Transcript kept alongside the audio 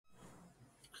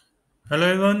Hello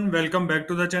everyone, welcome back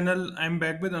to the channel. I'm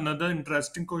back with another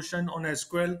interesting question on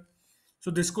SQL.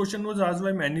 So this question was asked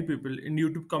by many people in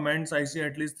YouTube comments. I see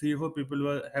at least 3 or 4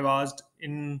 people have asked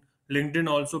in LinkedIn.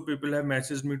 Also, people have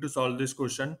messaged me to solve this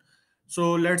question.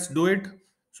 So let's do it.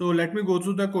 So let me go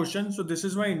through the question. So this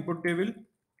is my input table,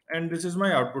 and this is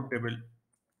my output table.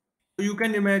 So you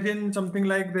can imagine something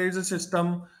like there is a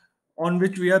system on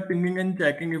which we are pinging and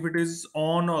checking if it is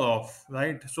on or off,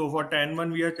 right? So for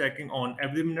 10:1 we are checking on.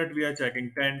 Every minute we are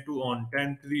checking 10:2 on,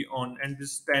 10:3 on, and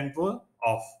this 10:4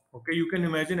 off. Okay, you can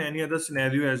imagine any other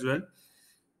scenario as well.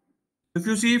 If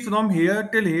you see from here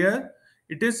till here,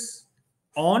 it is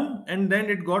on and then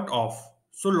it got off.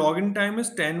 So login time is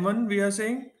 10:1 we are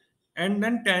saying, and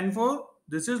then 10:4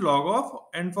 this is log off,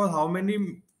 and for how many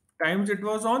times it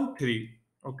was on 3.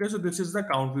 Okay, so this is the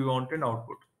count we want in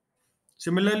output.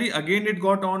 Similarly, again it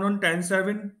got on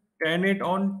 10:7, 10:8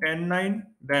 on, 10:9,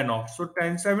 then off. So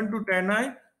 10:7 to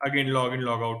 10:9, again log in,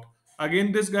 log out. Again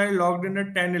this guy logged in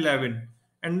at 10:11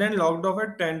 and then logged off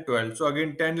at 10:12. So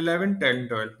again 10:11,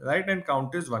 10:12, right? And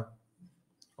count is 1.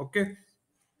 Okay.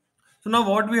 So now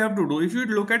what we have to do, if you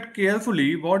look at carefully,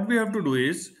 what we have to do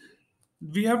is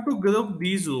we have to group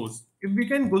these rows. If we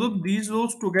can group these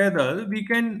rows together, we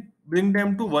can bring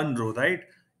them to one row, right?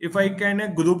 If I can a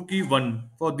group key 1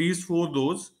 for these 4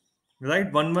 rows,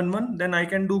 right? 1 1 1, then I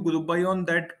can do group by on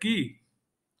that key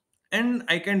and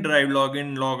I can drive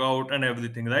login, log out and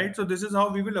everything, right? So this is how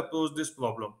we will approach this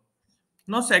problem.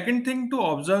 Now, second thing to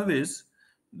observe is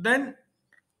then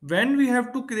when we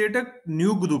have to create a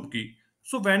new group key.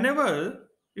 So whenever,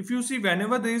 if you see,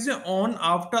 whenever there is a on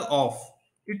after off,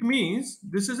 it means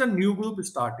this is a new group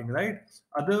starting, right?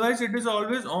 Otherwise, it is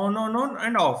always on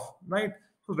and off, right?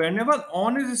 So whenever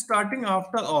on is starting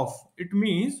after off, it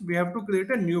means we have to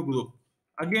create a new group.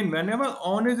 Again, whenever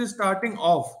on is starting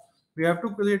off, we have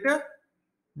to create a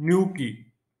new key.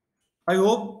 I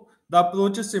hope the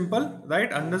approach is simple,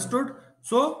 right? Understood.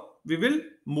 So we will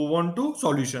move on to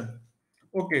solution.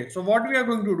 Okay, so what we are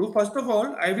going to do, first of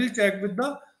all, I will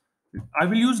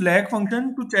use lag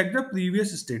function to check the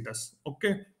previous status.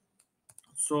 Okay,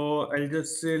 so I'll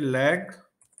just say lag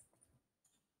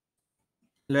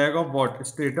of what?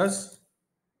 Status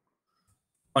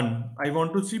 1. I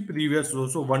want to see previous row,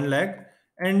 so 1 lag.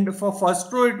 And for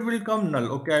first row, it will come null.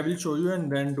 Okay, I will show you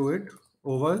and then do it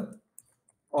over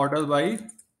order by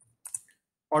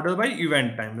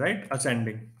event time, right?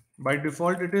 Ascending. By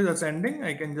default, it is ascending.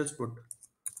 I can just put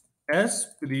as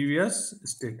previous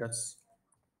status.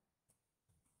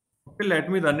 Okay, let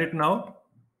me run it now.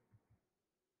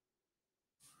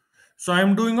 So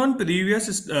I'm doing on previous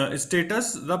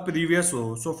status the previous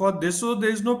row. So for this row,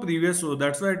 there is no previous row.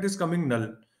 That's why it is coming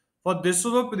null. For this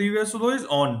row, previous row is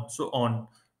on. So on.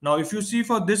 Now, if you see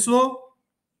for this row,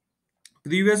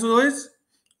 previous row is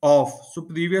off, so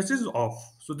previous is off.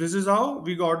 So this is how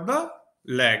we got the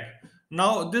lag.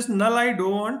 Now this null I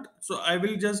don't want, so I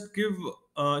will just give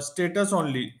status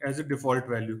only as a default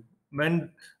value.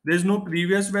 When there is no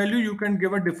previous value, you can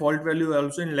give a default value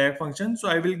also in lag function. So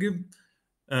I will give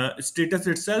status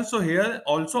itself. So here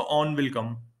also on will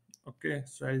come. Okay,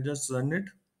 so I'll just run it.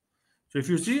 So if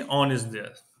you see, on is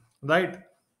there, right?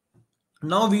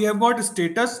 Now we have got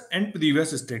status and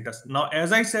previous status. Now,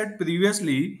 as I said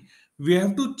previously, we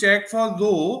have to check for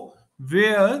row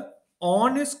where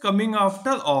on is coming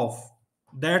after off.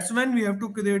 That's when we have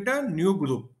to create a new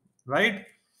group, right?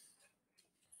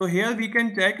 So here we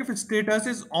can check if status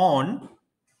is on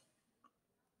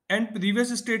and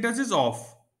previous status is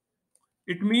off.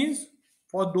 It means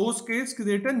for those cases,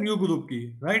 create a new group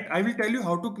key, right? I will tell you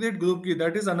how to create group key.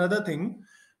 That is another thing.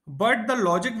 But the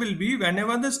logic will be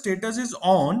whenever the status is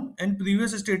on and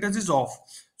previous status is off.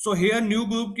 So here new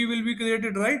group key will be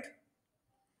created, right?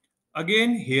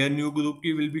 Again, here new group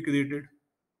key will be created,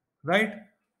 right?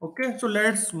 Okay, so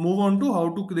let's move on to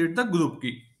how to create the group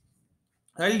key.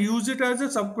 I'll use it as a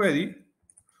subquery,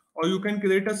 or you can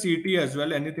create a CT as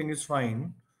well. Anything is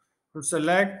fine. So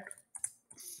select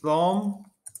from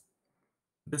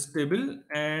this table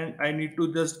and I need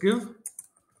to just give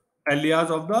alias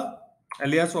of the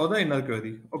alias for the inner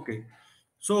query. Okay,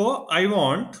 so I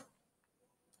want,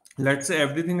 let's say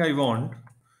everything I want.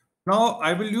 Now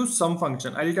I will use some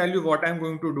function. I'll tell you what I'm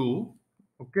going to do.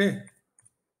 Okay,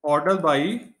 order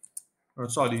by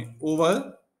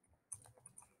over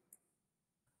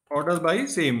order by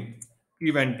same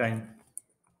event time.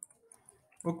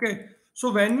 Okay,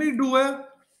 so when we do a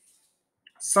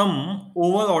sum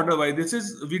over order by, this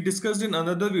is we discussed in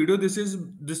another video,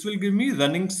 this will give me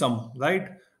running sum, right?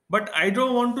 But I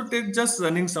don't want to take just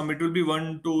running sum. It will be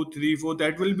 1 2 3 4,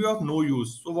 that will be of no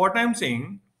use. So what I'm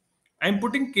saying, I'm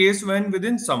putting case when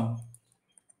within sum.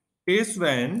 Case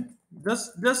when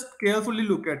Just carefully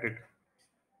look at it.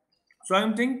 So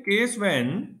I'm thinking case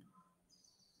when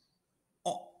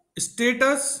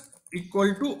status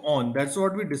equal to on. That's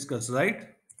what we discussed, right?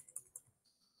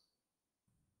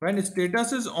 When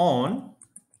status is on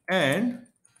and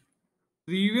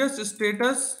previous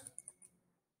status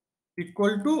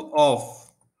equal to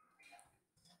off,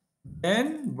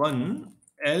 then 1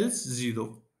 else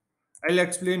 0. I'll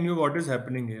explain you what is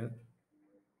happening here.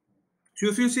 So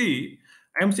if you see,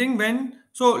 I'm saying when,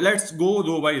 so let's go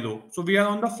row by row. So we are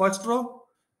on the first row.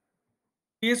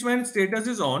 Case when status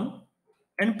is on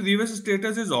and previous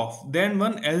status is off, then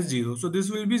 1 else 0. So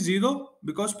this will be 0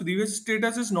 because previous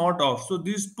status is not off. So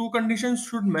these two conditions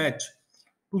should match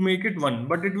to make it 1,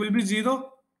 but it will be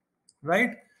 0,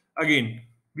 right? Again,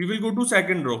 we will go to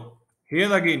second row.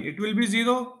 Here again it will be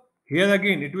 0. Here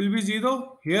again it will be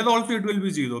 0. Here also it will be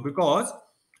 0 because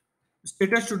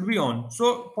status should be on.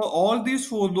 So for all these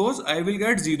four rows, I will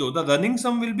get 0. The running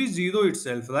sum will be 0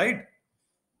 itself, right?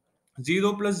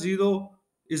 0 plus 0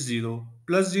 is 0.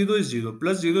 Plus 0 is 0.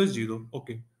 Plus 0 is 0.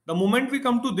 Okay. The moment we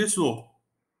come to this row,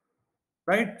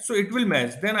 right? So it will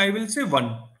match. Then I will say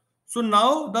 1. So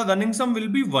now the running sum will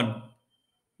be 1.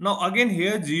 Now again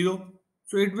here 0.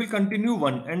 So it will continue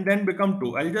 1 and then become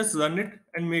 2. I'll just run it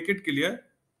and make it clear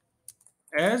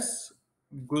as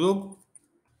group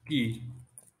key.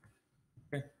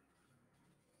 Okay.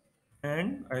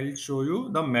 And I'll show you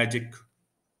the magic.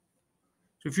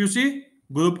 So if you see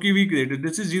group key we created,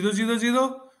 this is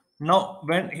 000. Now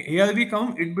when here we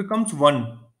come, it becomes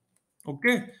 1.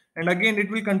 Okay. And again it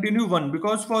will continue 1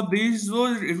 because for these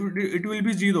rows it will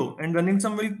be 0 and running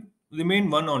sum will remain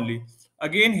 1 only.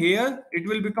 Again here it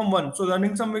will become 1. So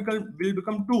running sum will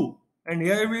become 2 and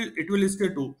here it will stay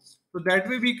 2. So that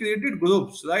way we created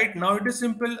groups, right? Now it is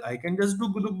simple. I can just do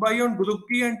group by on group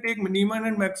key and take minimum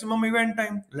and maximum event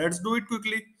time. Let's do it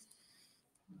quickly.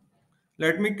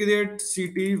 Let me create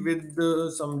CT with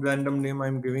some random name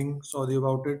I'm giving. Sorry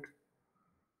about it.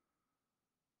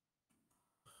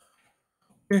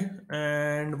 Okay,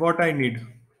 and what I need?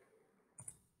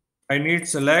 I need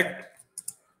select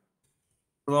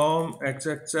from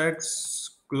XXX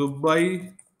group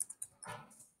by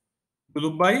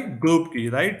group key,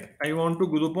 right? I want to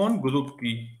group on group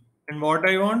key. And what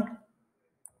I want?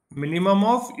 Minimum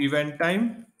of event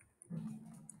time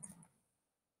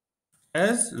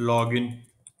as login,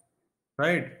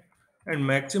 right? And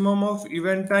maximum of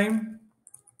event time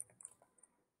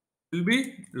will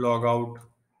be logout.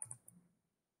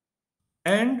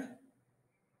 And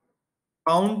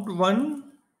count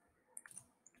one.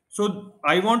 So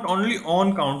I want only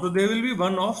on count. So there will be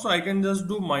one off. So I can just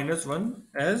do -1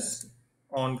 as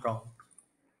on count.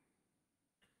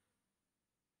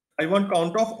 I want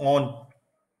count of on.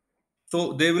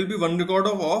 So there will be one record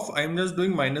of off. I'm just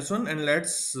doing -1 and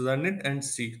let's run it and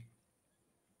see.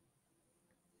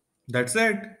 That's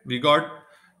it. We got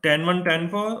 10 1 10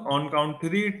 4 on count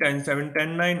 3, 10 7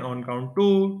 10 9 on count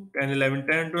 2, 10 11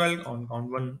 10 12 on count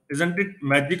 1. Isn't it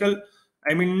magical?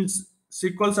 I mean,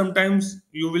 SQL sometimes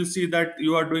you will see that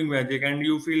you are doing magic and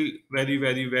you feel very,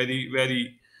 very, very,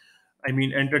 very, I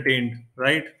mean, entertained,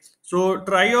 right? So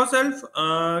try yourself.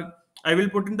 I will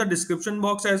put in the description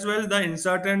box as well the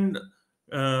insert and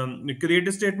create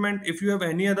a statement. If you have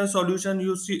any other solution,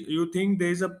 you think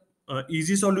there is a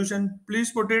easy solution,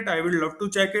 please put it. I will love to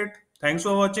check it. Thanks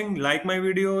for watching. Like my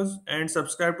videos and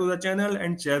subscribe to the channel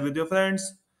and share with your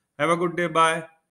friends. Have a good day. Bye.